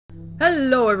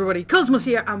Hello everybody, Cosmos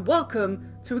here and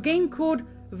welcome to a game called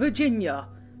Virginia.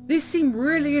 This seemed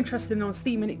really interesting on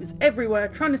Steam and it was everywhere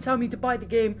trying to tell me to buy the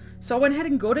game, so I went ahead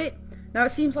and got it. Now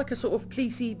it seems like a sort of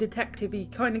policey, detective-y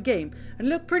kind of game and it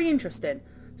looked pretty interesting.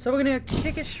 So we're going to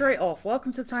kick it straight off.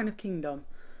 Welcome to the Town of Kingdom.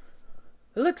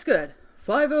 It looks good.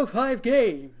 505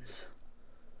 games.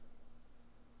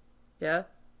 Yeah?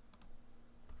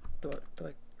 Do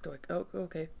I, oh,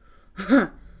 okay.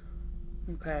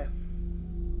 Okay.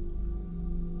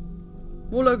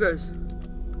 More logos.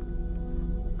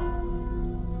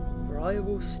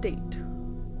 Variable state.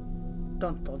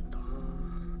 Dun dun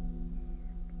dun.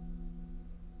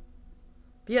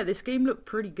 But yeah, this game looked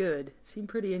pretty good. It seemed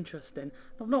pretty interesting.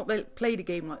 I've not played a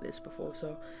game like this before,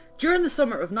 so... During the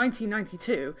summer of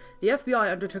 1992, the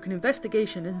FBI undertook an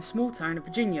investigation in a small town of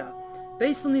Virginia.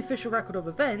 Based on the official record of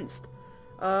events,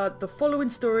 the following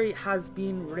story has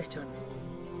been written.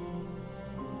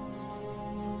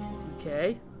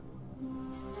 Okay.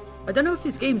 I don't know if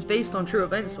this game's based on true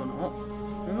events or not.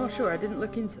 I'm not sure, I didn't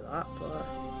look into that, but...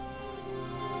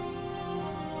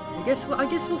 I guess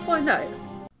we'll find out.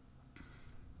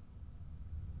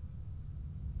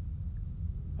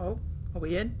 Oh, are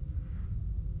we in?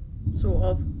 Sort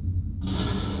of.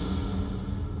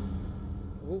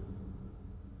 Oh.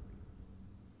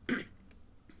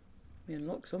 We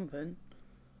unlocked something.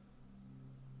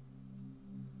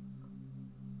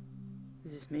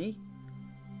 Is this me?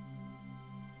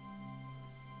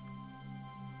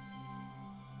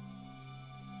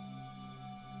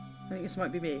 I think this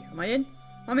might be me. Am I in?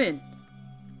 I'm in.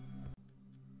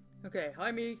 Okay,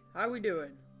 hi me. How we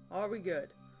doing? Are we good?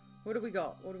 What do we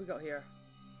got? What do we got here?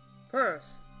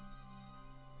 Purse.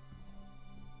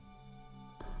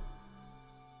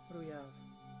 What do we have?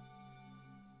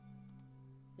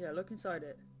 Yeah, look inside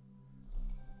it.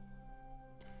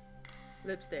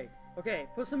 Lipstick. Okay,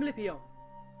 put some lippy on.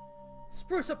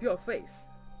 Spruce up your face.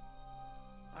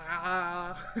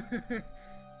 Ah.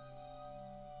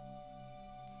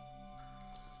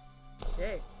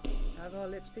 Okay, our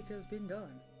lipstick has been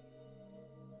done.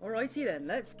 Alrighty then,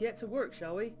 let's get to work,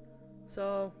 shall we?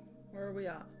 So, where are we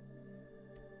at?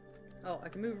 Oh, I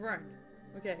can move around.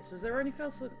 Okay, so is there anything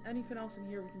else in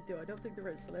here we can do? I don't think there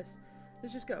is, so let's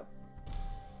just go.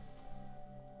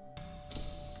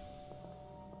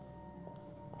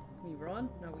 Can we run?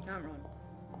 No, we can't run.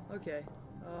 Okay,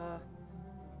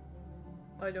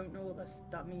 I don't know what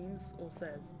that means or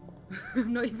says.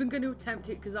 I'm not even going to attempt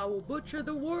it because I will butcher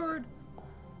the word.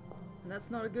 And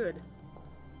that's not good.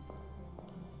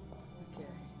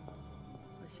 Okay.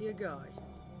 I see a guy.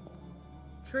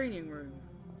 Training room.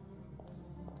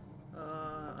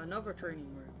 Another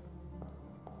training room.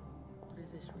 What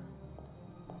is this room?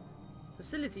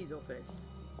 Facilities office.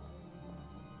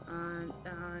 And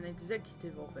an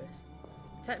executive office.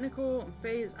 Technical and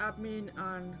phase admin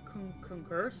and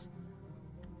concourse.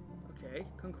 Okay,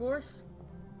 concourse.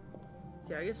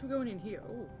 Okay, I guess we're going in here.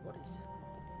 Oh, what is...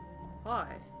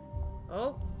 Hi.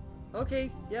 Oh,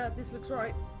 okay, yeah, this looks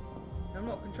right. I'm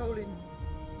not controlling...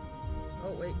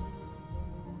 Oh, wait.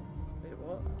 Wait,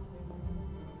 what?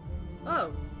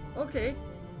 Oh, okay.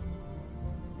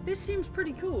 This seems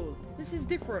pretty cool. This is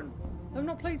different. I've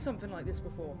not played something like this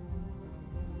before.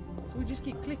 So we just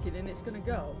keep clicking and it's gonna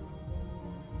go.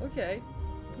 Okay.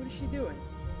 What is she doing?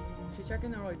 Is she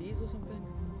checking their IDs or something?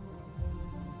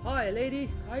 Hi,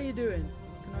 lady. How you doing?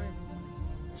 Can I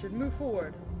should move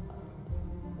forward.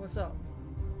 What's up?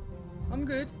 I'm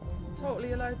good. I'm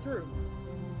totally allowed through.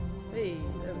 Hey,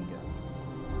 there we go.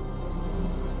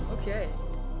 Okay.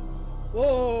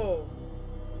 Whoa!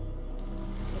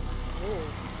 Whoa.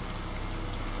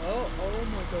 Oh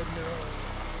my god, no.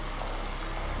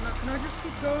 Can I just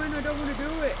keep going? I don't want to do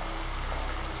it.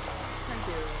 Thank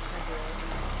you.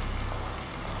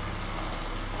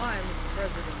 I am Mr.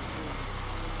 President.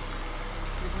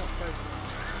 He's not president.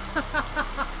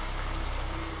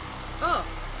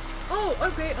 Oh,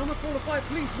 okay, I'm a qualified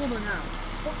policewoman now.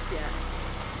 Fuck yeah.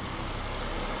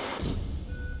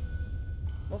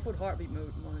 Muffled heartbeat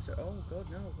monitor. Oh god,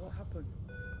 no, what happened?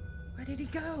 Where did he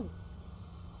go?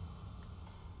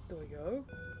 Do I go?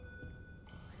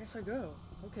 I guess I go.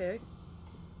 Okay.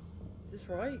 Is this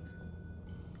right?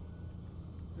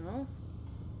 No?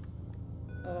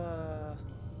 What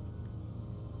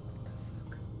the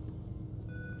fuck?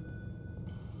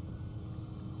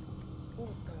 What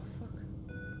the fuck?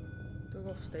 Do I go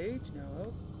off stage? No.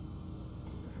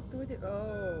 What the fuck do I do?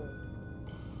 Oh.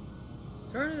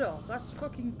 Turn it off. That's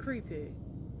fucking creepy.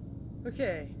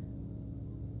 Okay.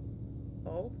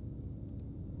 Oh.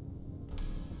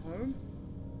 Home?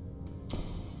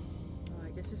 I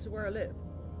guess this is where I live.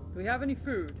 Do we have any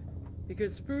food?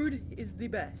 Because food is the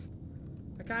best.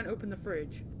 I can't open the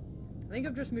fridge. I think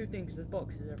I've just moved in because there's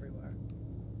boxes everywhere.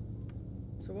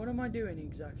 So what am I doing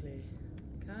exactly?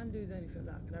 Can't do anything like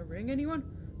that. Can I ring anyone?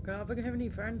 Can I have any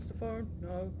friends to phone?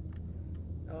 No.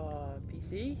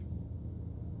 PC?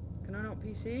 Can I not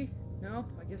PC? No?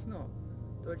 I guess not.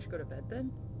 Do I just go to bed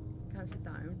then? Can't sit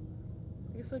down.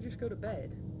 I guess I'll just go to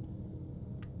bed.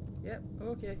 Yep,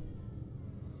 okay.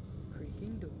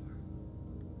 Creaking door.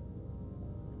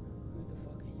 Who the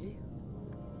fuck are you?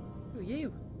 Who are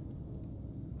you?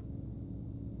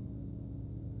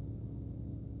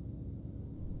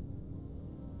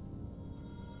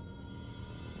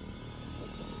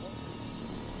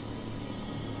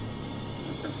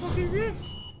 What the fuck is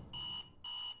this?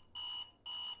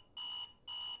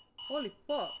 Holy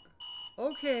fuck.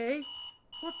 Okay.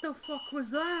 What the fuck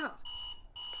was that?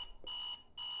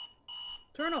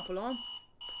 Turn off alarm.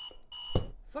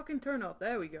 Fucking turn off.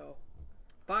 There we go.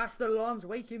 Bastard alarm's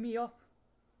waking me up.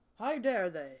 How dare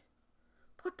they?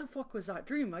 What the fuck was that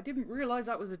dream? I didn't realize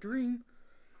that was a dream.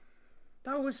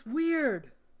 That was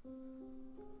weird.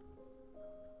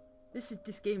 This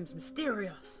game's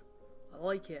mysterious. I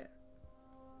like it.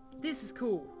 This is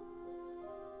cool.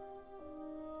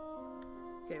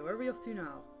 Okay, where are we off to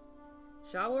now?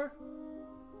 Shower?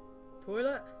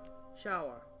 Toilet?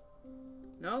 Shower.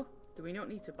 No? Do we not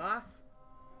need to bath?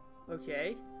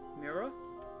 Okay. Mirror?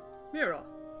 Mirror.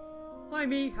 Hi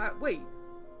me. Wait.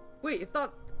 Wait, if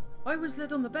that... I was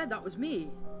lit on the bed, that was me.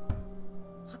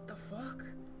 What the fuck?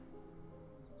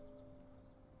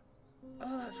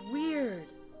 Oh, that's weird.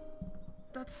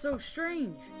 That's so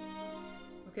strange.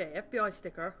 Okay, FBI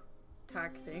sticker.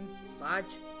 Tag thing.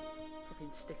 Badge.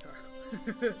 Fucking sticker.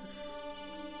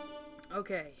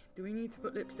 Okay, do we need to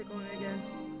put lipstick on it again?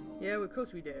 Yeah, of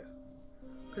course we do.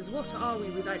 Because what are we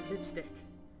without lipstick?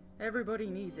 Everybody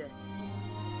needs it.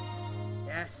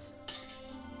 Yes.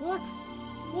 What?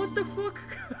 What the fuck?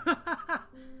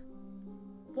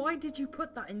 Why did you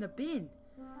put that in the bin?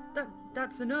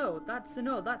 That's a no. That's a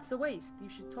no. That's a waste. You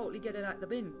should totally get it out the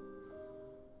bin.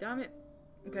 Damn it.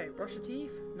 Okay, brush your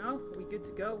teeth. No? Are we good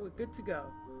to go? We're good to go.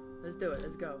 Let's do it.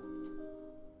 Let's go.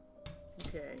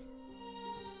 Okay.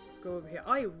 Let's go over here.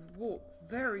 I walk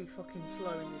very fucking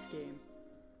slow in this game.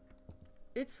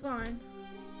 It's fine.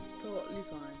 It's totally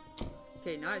fine.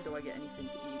 Okay, now do I get anything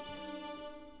to eat?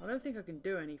 I don't think I can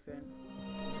do anything.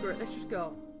 Screw it. Let's just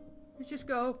go. Let's just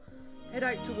go. Head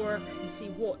out to work and see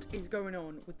what is going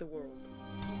on with the world.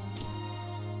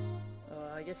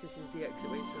 I guess this is the exit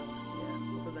way, so yeah,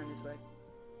 we'll go down this way.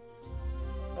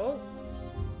 Oh!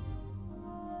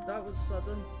 That was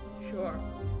sudden. Sure.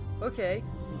 Okay.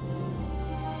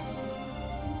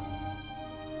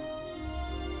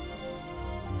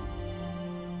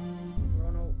 We're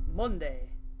on a Monday.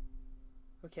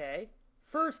 Okay.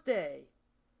 First day.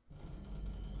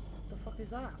 What the fuck is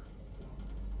that?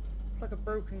 It's like a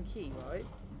broken key, right?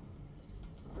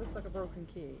 It looks like a broken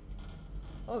key.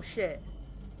 Oh shit.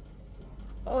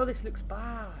 Oh, this looks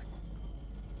bad.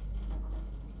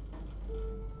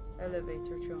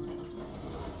 Elevator chimes.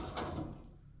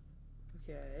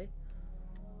 Okay.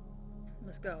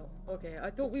 Let's go. Okay, I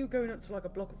thought we were going up to like a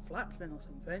block of flats then or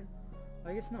something.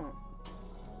 I guess not.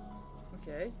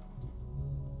 Okay.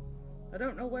 I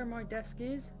don't know where my desk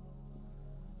is.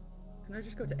 Can I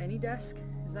just go to any desk?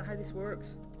 Is that how this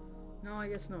works? No, I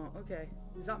guess not. Okay.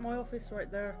 Is that my office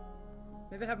right there?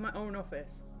 Maybe I have my own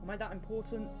office. Am I that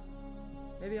important?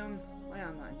 Maybe I am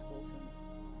that important.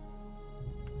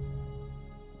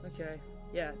 Okay.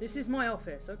 Yeah, this is my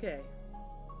office. Okay.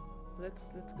 Let's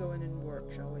go in and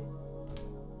work, shall we?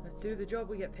 Let's do the job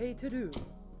we get paid to do.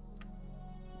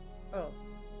 Oh.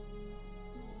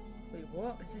 Wait,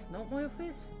 what? Is this not my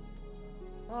office?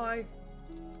 Hi.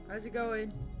 How's it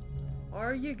going?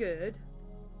 Are you good?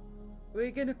 We're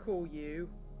gonna call you...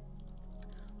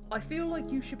 I feel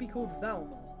like you should be called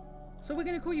Velma. So we're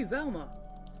gonna call you Velma.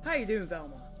 How you doing,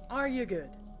 Velma? Are you good?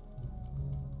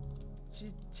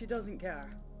 She doesn't care.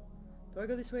 Do I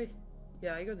go this way?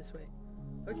 Yeah, I go this way.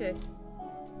 Okay.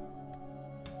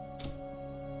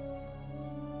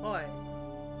 Hi.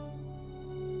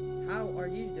 How are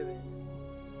you doing?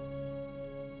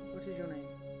 What is your name?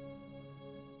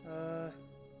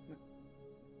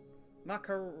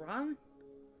 Macaron?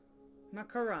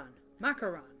 Macaron.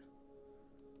 Macaron.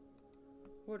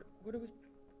 What are we...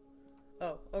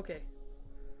 Oh, okay.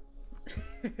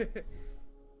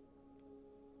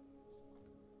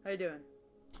 How you doing?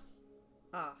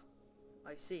 Ah,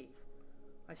 I see.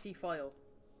 I see file.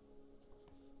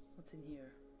 What's in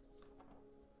here?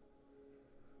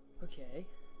 Okay.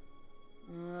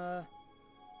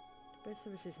 Best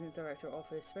of Assistant Director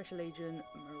Office, Special Agent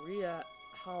Maria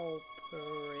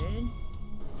Halperin.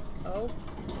 Oh,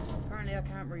 Apparently I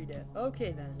can't read it.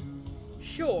 Okay then.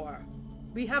 Sure.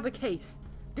 We have a case.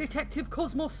 Detective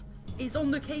Cosmos is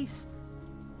on the case.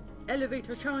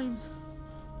 Elevator chimes.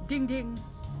 Ding ding.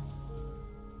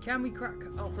 Can we crack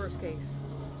our first case?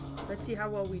 Let's see how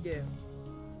well we do.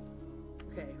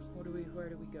 Okay, where do we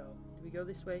go? Do we go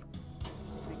this way? Do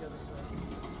we go this way?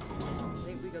 I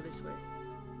think we go this way.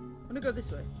 I'm gonna go this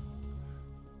way.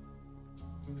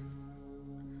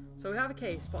 So we have a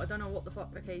case, but I don't know what the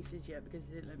fuck the case is yet because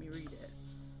they didn't let me read it.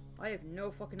 I have no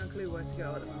fucking clue where to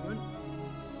go at the moment.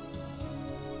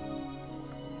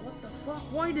 What the fuck?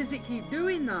 Why does it keep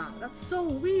doing that? That's so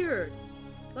weird.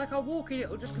 Like I'll walk in,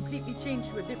 it'll just completely change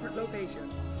to a different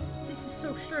location. This is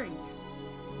so strange.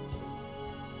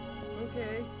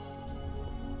 Okay.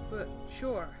 But,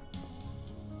 sure.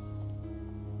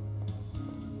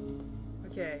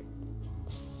 Okay.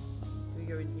 Do we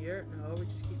go in here? No, we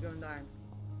just keep going down.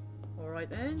 Alright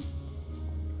then.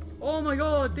 Oh my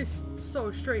god, this is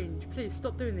so strange. Please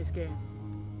stop doing this game.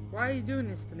 Why are you doing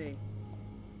this to me?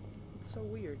 It's so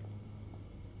weird.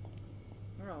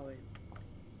 Where are we?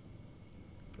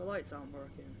 The lights aren't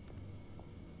working.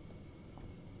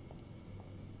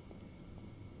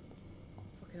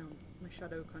 Fucking hell, my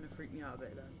shadow kind of freaked me out a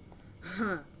bit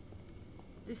then.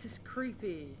 This is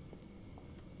creepy.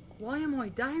 Why am I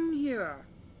down here?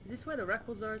 Is this where the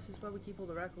records are? Is this where we keep all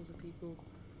the records of people?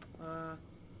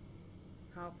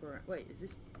 Harper. Wait, is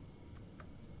this...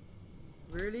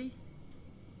 Really?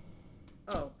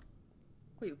 Oh.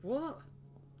 Wait, what?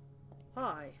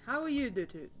 Hi, how are you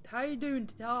doing? How you doing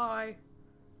today? Hi.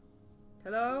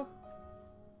 Hello?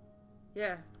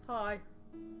 Yeah, hi.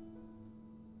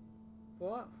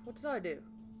 What? What did I do?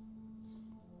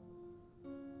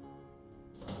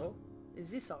 Oh,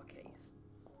 is this our case?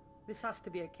 This has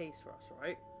to be a case for us,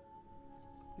 right?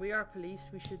 We are police,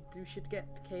 we should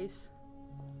get the case.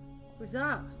 Who's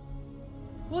that?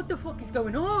 What the fuck is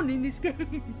going on in this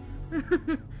game?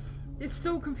 It's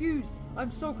so confused. I'm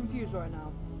so confused right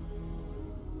now.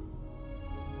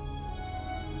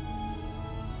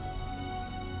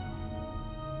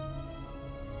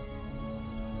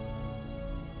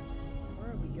 Where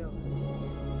are we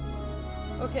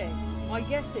going? Okay, my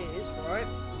guess is, right,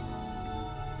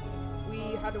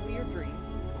 we had a weird dream,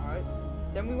 alright,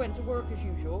 then we went to work as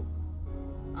usual,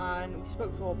 and we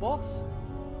spoke to our boss.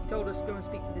 He told us to go and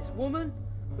speak to this woman.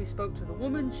 We spoke to the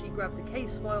woman, she grabbed the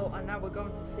case file, and now we're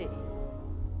going to see.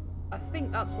 I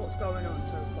think that's what's going on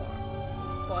so far.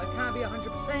 But I can't be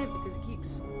 100% because it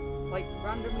keeps, like,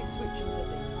 randomly switching to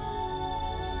things.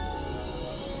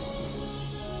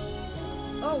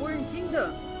 Oh, we're in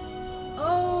Kingdom!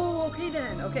 Oh, okay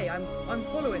then. Okay, I'm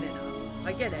following it now.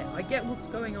 I get it. I get what's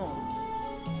going on.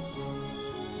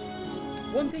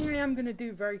 One thing I am going to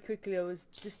do very quickly though is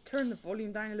just turn the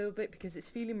volume down a little bit because it's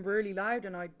feeling really loud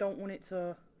and I don't want it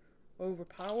to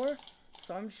overpower.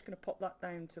 So I'm just going to pop that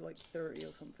down to like 30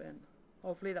 or something.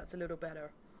 Hopefully that's a little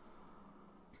better.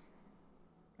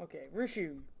 Okay,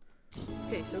 resume.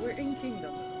 Okay, so we're in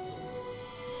Kingdom.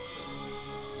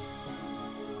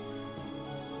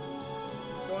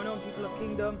 What's going on, people of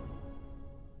Kingdom?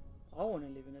 I want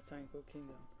to live in a town called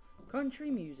Kingdom.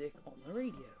 Country music on the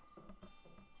radio.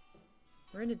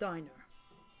 We're in a diner.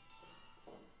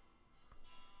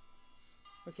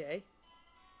 Okay.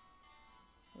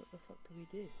 What the fuck do we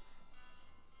do?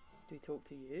 Do we talk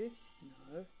to you?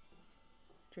 No.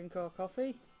 Drink our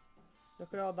coffee?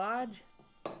 Look at our badge?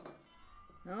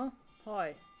 No?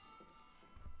 Hi.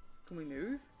 Can we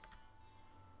move?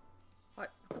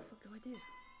 What the fuck do I do?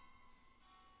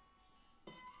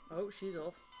 Oh, she's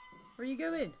off. Where are you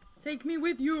going? Take me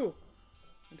with you!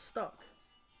 I'm stuck.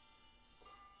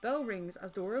 Bell rings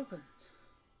as door opens.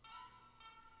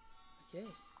 Okay.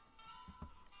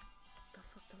 What the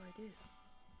fuck do I do?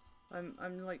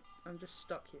 I'm just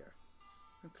stuck here.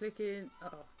 I'm clicking.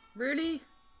 Uh-oh. Really?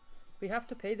 We have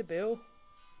to pay the bill?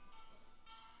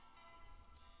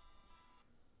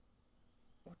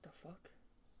 What the fuck?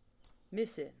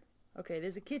 Missing. Okay,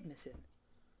 there's a kid missing.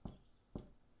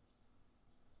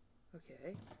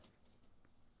 Okay.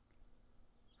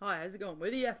 Hi, how's it going?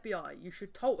 We're the FBI. You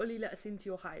should totally let us into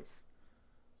your house.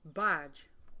 Badge.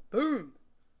 Boom!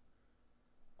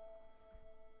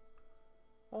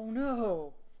 Oh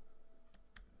no!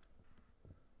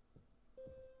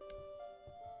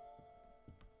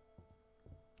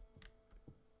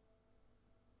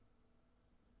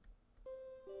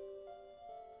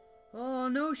 Oh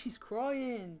no, she's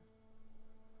crying!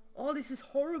 Oh, this is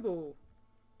horrible!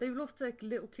 They've lost like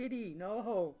little kitty.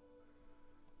 No!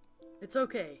 It's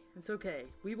okay. It's okay.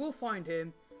 We will find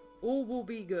him. All will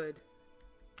be good.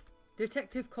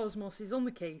 Detective Cosmos is on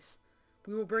the case.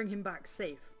 We will bring him back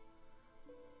safe.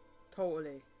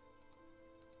 Totally.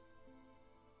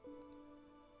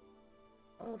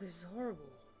 Oh, this is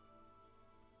horrible.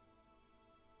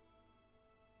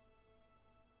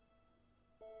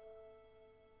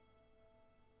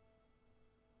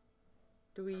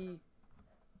 Do we...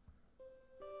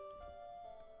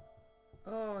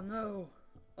 Oh no.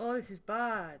 Oh, this is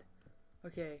bad.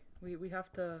 Okay, we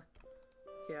have to...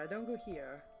 Okay, I don't go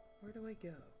here. Where do I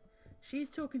go? She's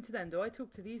talking to them. Do I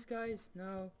talk to these guys?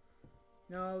 No.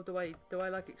 No, do I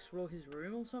like explore his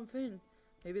room or something?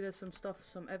 Maybe there's some stuff,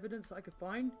 some evidence that I could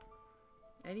find?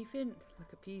 Anything?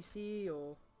 Like a PC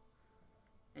or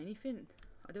anything?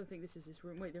 I don't think this is his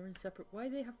room. Wait, they're in separate... Why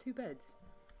do they have two beds?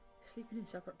 Sleeping in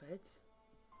separate beds?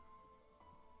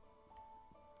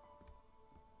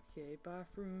 Okay,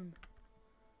 bathroom.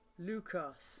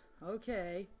 Lucas.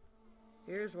 Okay.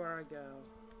 Here's where I go.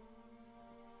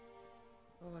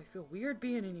 Oh, I feel weird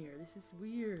being in here. This is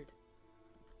weird.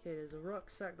 Okay, there's a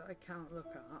rucksack that I can't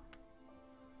look at.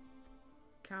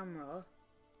 Camera.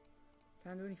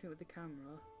 Can't do anything with the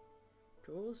camera.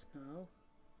 Drawers? No.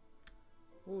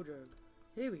 Wardrobe.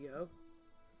 Here we go.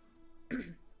 There's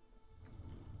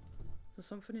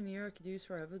something in here I could use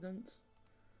for evidence.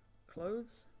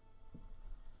 Clothes?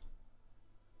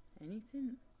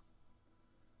 Anything?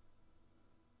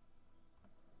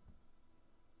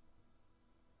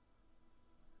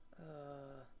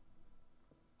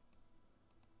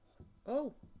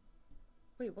 Oh!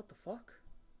 Wait, what the fuck?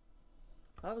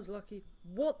 I was lucky.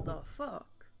 What the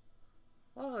fuck?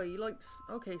 Oh, he likes...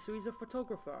 Okay, so he's a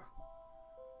photographer.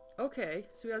 Okay,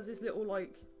 so he has this little,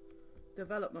 like,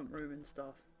 development room and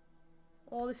stuff.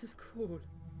 Oh, this is cool.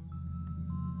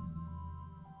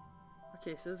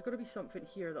 Okay, so there's got to be something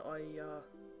here that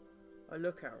I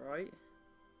look at, right?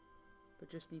 But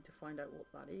just need to find out what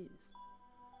that is.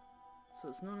 So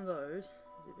it's none of those.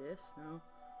 Is it this? No.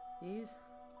 These?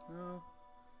 No.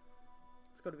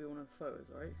 It's got to be one of the photos,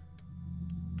 right?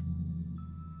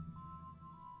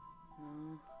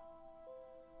 No.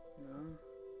 No.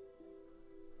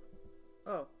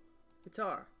 Oh.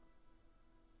 Guitar.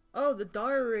 Oh, the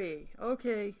diary.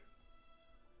 Okay.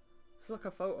 It's like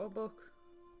a photo book.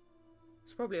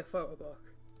 It's probably a photo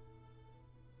book.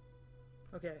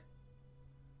 Okay.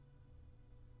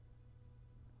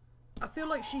 I feel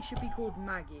like she should be called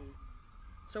Maggie.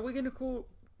 So we're gonna call...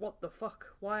 What the fuck?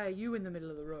 Why are you in the middle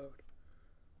of the road?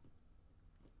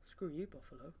 Screw you,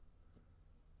 Buffalo.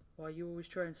 Why are you always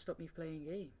trying to stop me playing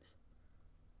games?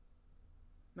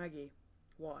 Maggie,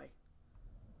 why?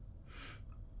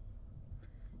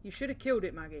 You should have killed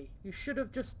it, Maggie. You should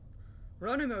have just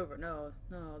run him over. No,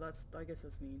 no, that's... I guess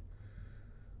that's mean.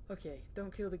 Okay,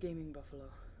 don't kill the gaming buffalo.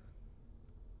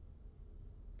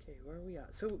 Okay, where are we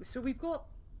at? So we've got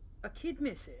a kid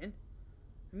missing.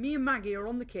 Me and Maggie are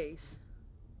on the case.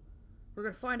 We're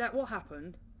going to find out what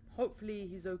happened. Hopefully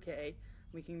he's okay.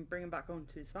 We can bring him back home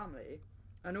to his family.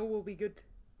 And all will be good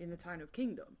in the town of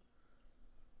Kingdom.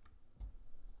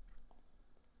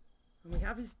 And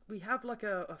we have like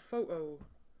a photo.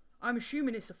 I'm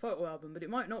assuming it's a photo album, but it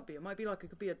might not be. It might be like, it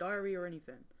could be a diary or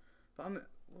anything. But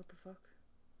what the fuck?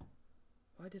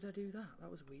 Why did I do that?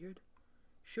 That was weird.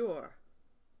 Sure.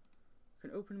 I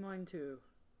can open mine too.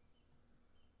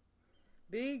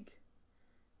 Big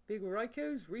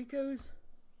Ricos?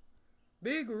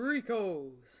 Big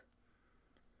Ricos!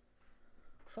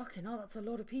 Fucking hell, that's a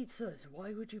lot of pizzas.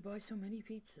 Why would you buy so many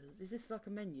pizzas? Is this like a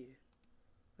menu?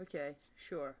 Okay,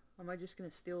 sure. Am I just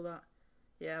gonna steal that?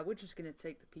 Yeah, we're just gonna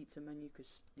take the pizza menu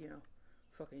because, you know,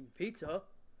 fucking pizza.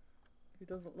 Who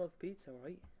doesn't love pizza,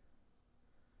 right?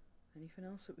 Anything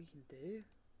else that we can do?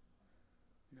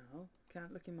 No,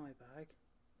 can't look in my bag.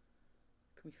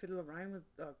 Can we fiddle around with...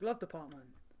 glove department.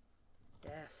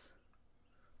 Yes.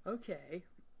 Okay.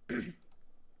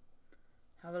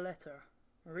 Have a letter.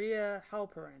 Maria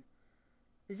Halperin.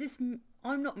 Is this...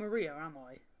 I'm not Maria, am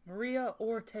I? Maria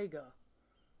Ortega.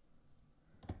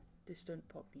 Distant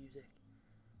pop music.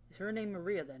 Is her name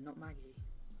Maria then, not Maggie?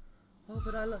 Oh,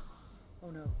 but I love... Oh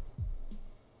no.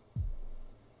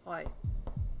 Hi.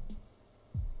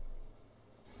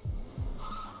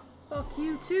 Fuck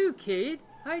you too, kid.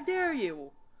 How dare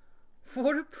you?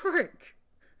 What a prick.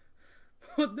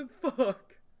 What the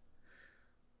fuck?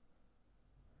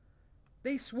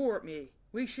 They swore at me.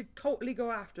 We should totally go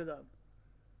after them.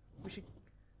 We should...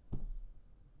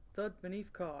 Thud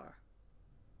beneath car.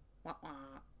 Wah wah.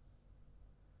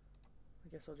 I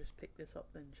guess I'll just pick this up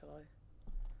then, shall I?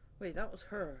 Wait, that was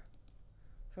her.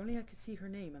 If only I could see her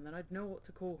name and then I'd know what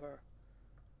to call her.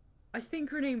 I think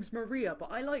her name's Maria,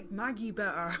 but I like Maggie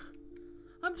better.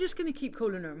 I'm just gonna keep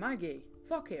calling her Maggie.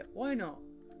 Fuck it, why not?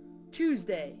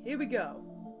 Tuesday, here we go.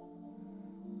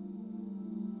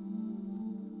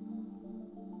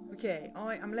 Okay,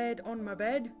 I am laid on my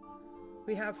bed.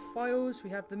 We have files, we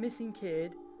have the missing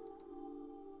kid.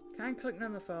 Can't click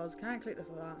none of the files, can't click the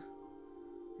that.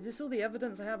 Is this all the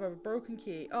evidence I have of a broken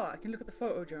key? Oh, I can look at the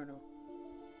photo journal.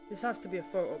 This has to be a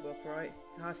photo book, right?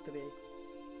 It has to be.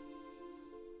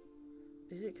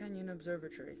 Visit Canyon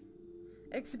Observatory.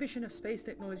 Exhibition of Space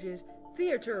Technologies,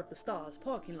 Theatre of the Stars,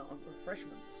 parking lot, and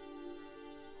refreshments.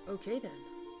 Okay then.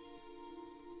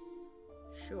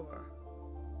 Sure.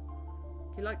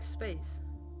 He likes space.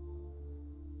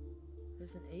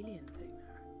 There's an alien thing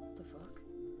there. What the fuck?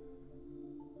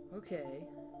 Okay.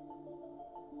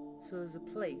 So there's a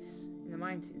place in the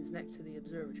mountains next to the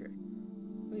observatory.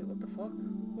 Wait, what the fuck?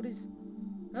 What is...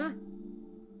 Huh?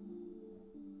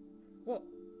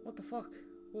 What the fuck?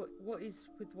 What is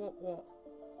with what?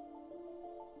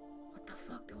 What the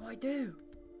fuck do I do?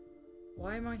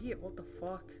 Why am I here? What the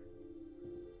fuck?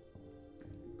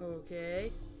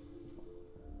 Okay.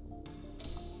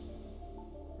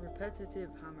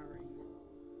 Repetitive hammering.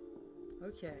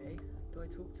 Okay. Do I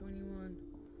talk to anyone?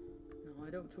 No, I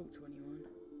don't talk to anyone.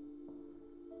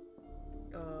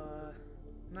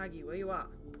 Maggie, where you at?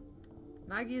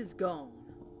 Maggie is gone.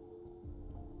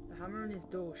 The hammer in his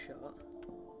door shut.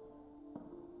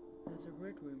 There's a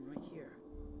red room right here.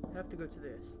 I have to go to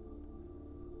this.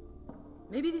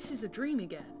 Maybe this is a dream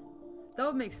again. That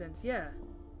would make sense, yeah.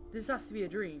 This has to be a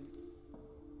dream.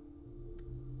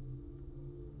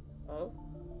 Oh.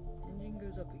 Engine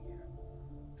goes up again.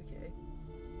 Okay.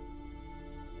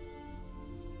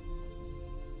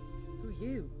 Who are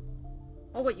you?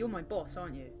 Oh wait, you're my boss,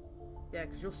 aren't you? Yeah,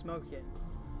 because you're smoking.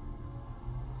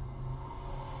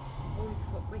 Holy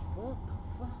fuck, wait, what the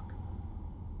fuck?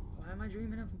 Why am I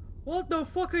dreaming of... What the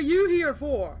fuck are you here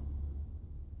for?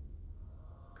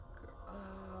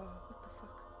 What the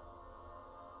fuck?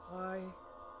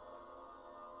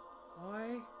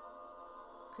 Why?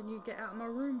 Can you get out of my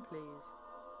room, please?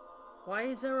 Why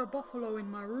is there a buffalo in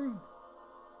my room?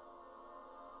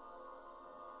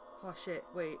 Oh shit,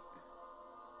 wait.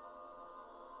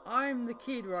 I'm the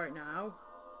kid right now.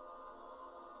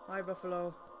 Hi,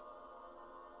 buffalo.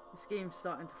 This game's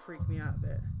starting to freak me out a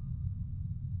bit.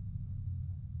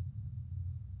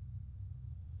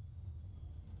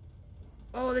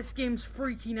 Oh, this game's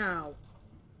freaky now.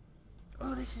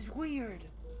 Oh, this is weird.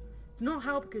 It's not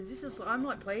how, because this is, I'm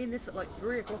like playing this at like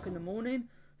 3 o'clock in the morning,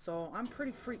 so I'm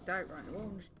pretty freaked out right now.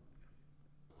 Well,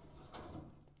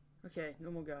 okay,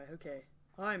 normal guy, okay.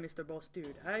 Hi, Mr. Boss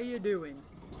Dude, how you doing?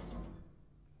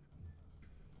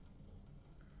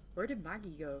 Where did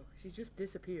Maggie go? She's just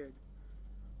disappeared.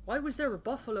 Why was there a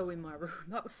buffalo in my room?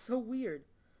 That was so weird.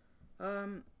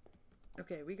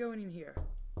 Okay, we going in here.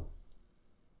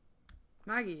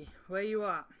 Maggie, where you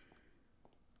at?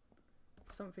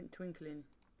 Something twinkling.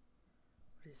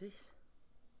 What is this?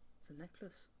 It's a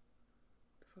necklace.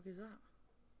 The fuck is that?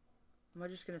 Am I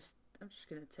just gonna... I'm just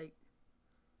gonna take...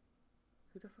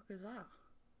 Who the fuck is that?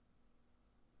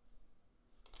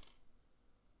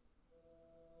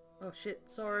 Oh shit,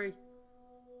 sorry.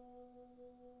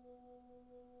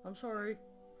 I'm sorry.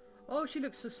 Oh, she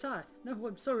looks so sad. No,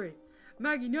 I'm sorry.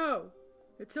 Maggie, no!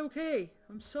 It's okay.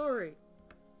 I'm sorry.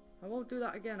 I won't do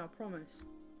that again, I promise.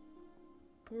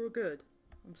 We're good.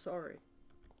 I'm sorry.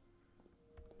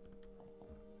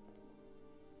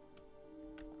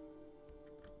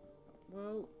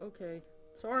 Well, okay.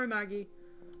 Sorry, Maggie.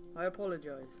 I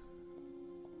apologize.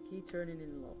 Key turning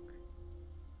in lock.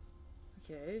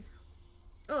 Okay.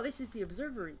 Oh, this is the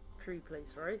observatory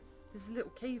place, right? This is a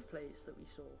little cave place that we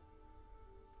saw.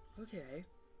 Okay.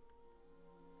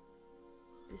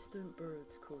 Distant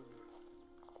birds call.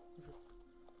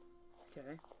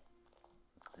 Okay.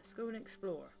 Let's go and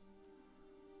explore.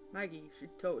 Maggie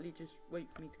should totally just wait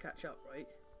for me to catch up, right?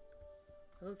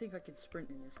 I don't think I can sprint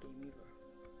in this game either.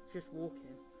 It's just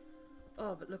walking.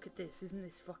 Oh, but look at this. Isn't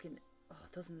this fucking... Oh,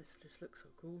 doesn't this just look so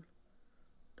cool?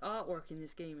 The artwork in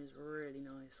this game is really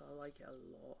nice. I like it a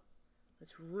lot.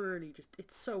 It's really just...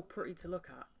 It's so pretty to look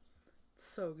at. It's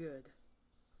so good.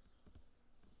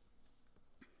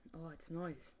 Oh, it's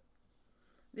nice.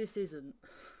 This isn't.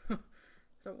 I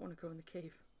don't want to go in the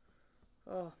cave.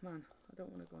 Oh, man. I don't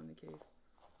want to go in the cave.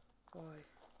 Why?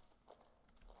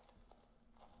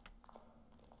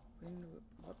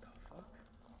 What the fuck?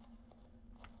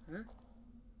 Huh?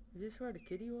 Is this where the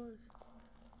kitty was?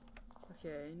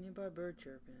 Okay, nearby bird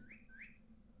chirping.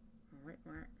 Alright,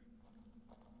 right.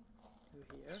 Through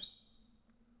here.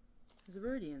 There's a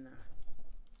birdie in there.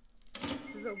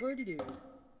 There's a little birdie dude.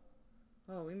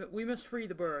 Oh, we must free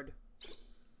the bird.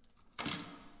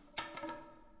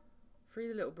 Free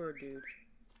the little bird dude.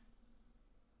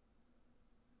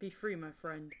 Be free, my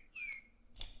friend.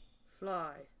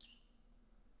 Fly.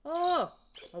 Oh!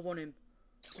 I want him.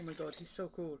 Oh my god, he's so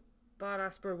cool.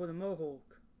 badass bird with a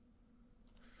mohawk.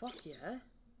 Fuck yeah.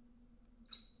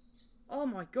 Oh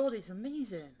my god, it's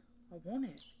amazing. I want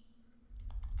it.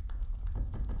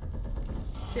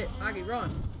 Shit, Maggie,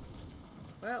 run.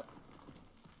 Well.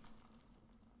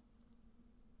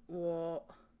 What?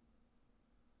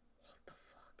 What the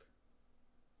fuck?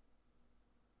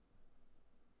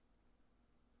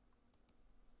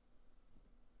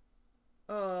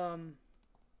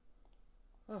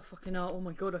 Oh fucking hell, oh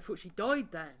my god, I thought she died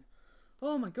then.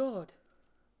 Oh my god.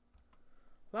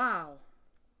 Wow.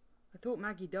 I thought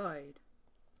Maggie died.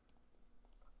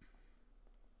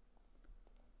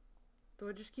 Do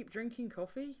I just keep drinking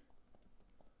coffee?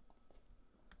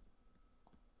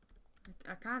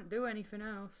 I can't do anything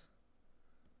else.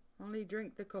 Only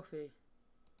drink the coffee.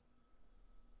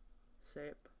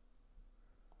 Sip.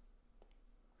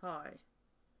 Hi.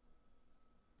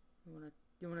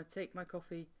 You wanna take my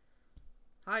coffee?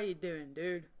 How you doing,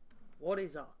 dude? What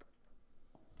is up?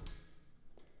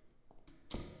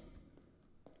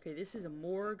 Okay, this is a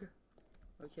morgue.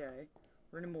 Okay,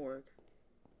 we're in a morgue.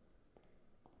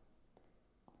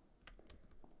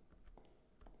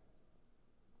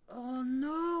 Oh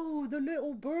no, the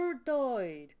little bird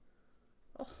died.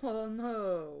 Oh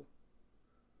no.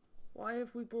 Why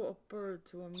have we brought a bird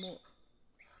to a morgue?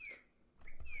 What?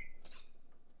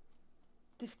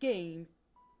 This game.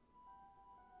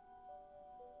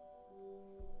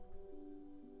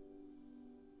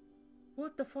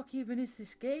 What the fuck even is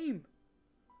this game?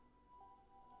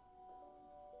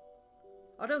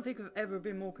 I don't think I've ever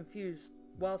been more confused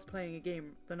whilst playing a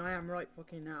game than I am right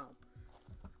fucking now.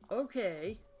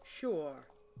 Okay, sure.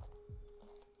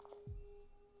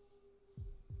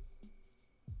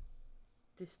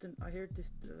 Distant, I hear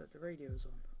the radio's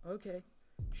on. Okay,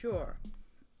 sure.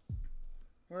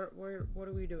 What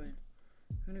are we doing?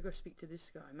 I'm gonna go speak to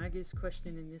this guy. Maggie's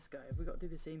questioning this guy. Have we got to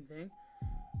do the same thing?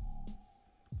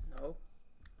 No.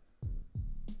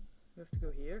 We have to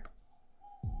go here.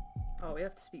 Oh, we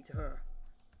have to speak to her.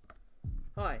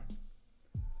 Hi.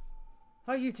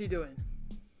 How you two doing?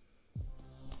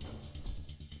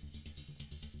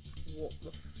 What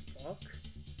the fuck?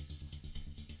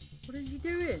 What is he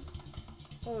doing?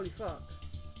 Holy fuck.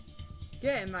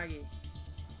 Get him, Maggie.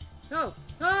 No!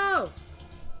 No!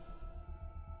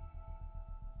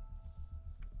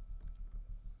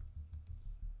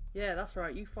 Yeah, that's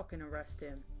right. You fucking arrest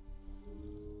him.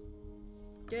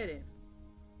 Get him.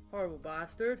 Horrible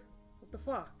bastard. What the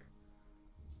fuck?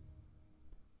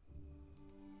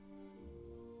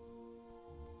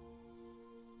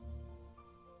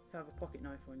 Have a pocket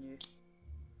knife on you.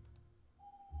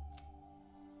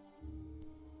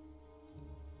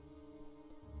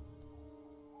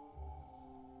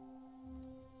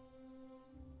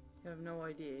 You have no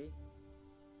idea,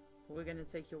 but we're gonna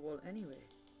take your wallet anyway.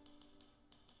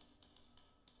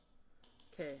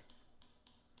 Okay.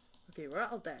 Okay, we're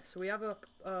at our desk. So we have a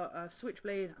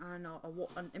switchblade and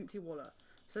an empty wallet.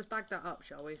 So let's bag that up,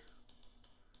 shall we?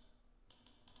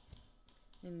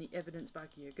 In the evidence bag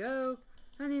you go.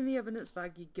 And in the evidence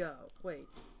bag you go. Wait.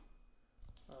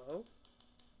 Oh.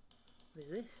 What is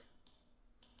this?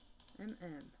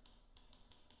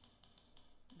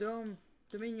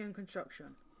 Dominion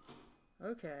Construction.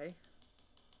 Okay.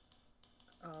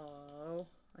 Oh.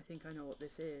 I think I know what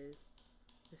this is.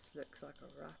 This looks like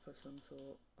a wrap of some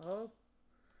sort. Oh.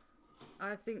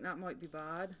 I think that might be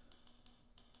bad.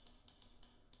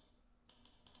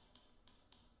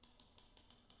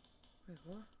 Wait,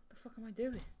 what? The fuck am I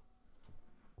doing?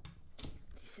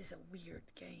 This is a weird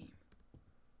game.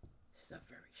 This is a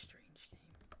very strange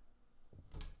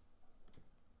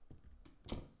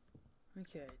game.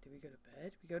 Okay, do we go to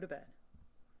bed? We go to bed.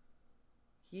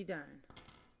 Key down.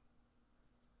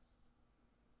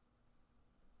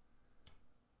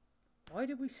 Why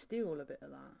did we steal a bit of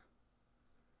that?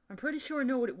 I'm pretty sure I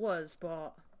know what it was,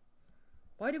 but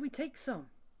why did we take some?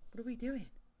 What are we doing?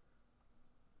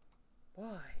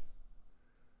 Why?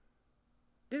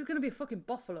 This is going to be a fucking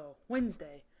buffalo.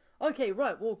 Wednesday. Okay,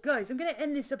 right. Well, guys, I'm going to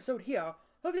end this episode here.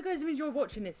 Hope you guys have enjoyed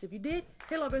watching this. If you did,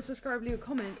 hit like button, subscribe, leave a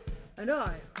comment. And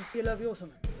I will see you lovely,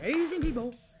 awesome, amazing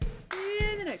people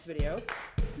in the next video.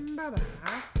 Bye-bye.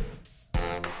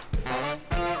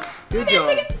 Good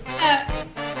job.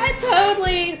 I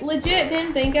totally, legit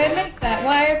didn't think I'd make that.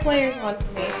 Why are players on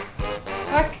for me?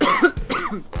 Fuck.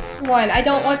 One, I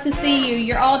don't want to see you.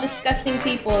 You're all disgusting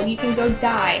people. You can go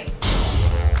die.